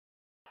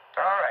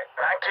All right,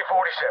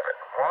 1947.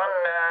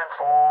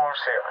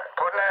 1947.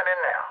 Putting that in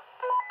now.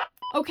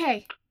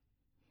 Okay.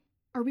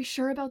 Are we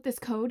sure about this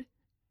code?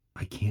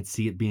 I can't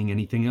see it being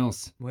anything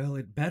else. Well,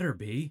 it better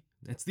be.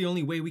 That's the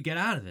only way we get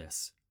out of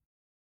this.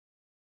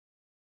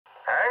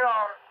 Hang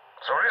on.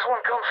 So this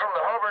one comes from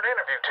the Hubbard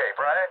interview tape,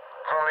 right?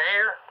 From the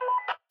year?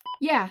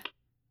 Yeah.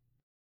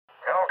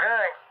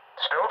 Okay.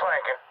 Still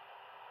thinking.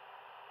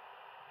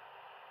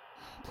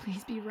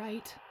 Please be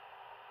right.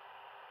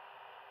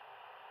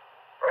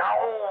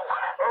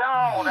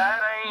 No, that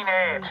ain't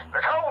it. The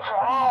code's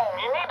wrong.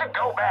 You need to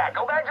go back.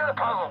 Go back to the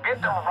puzzle.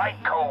 Get the right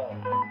code.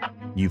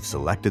 You've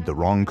selected the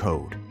wrong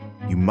code.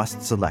 You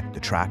must select the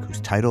track whose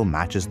title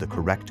matches the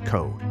correct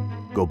code.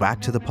 Go back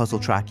to the puzzle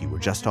track you were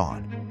just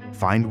on,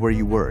 find where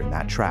you were in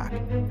that track,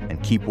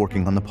 and keep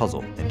working on the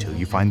puzzle until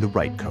you find the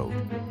right code.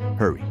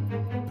 Hurry,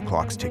 the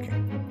clock's ticking.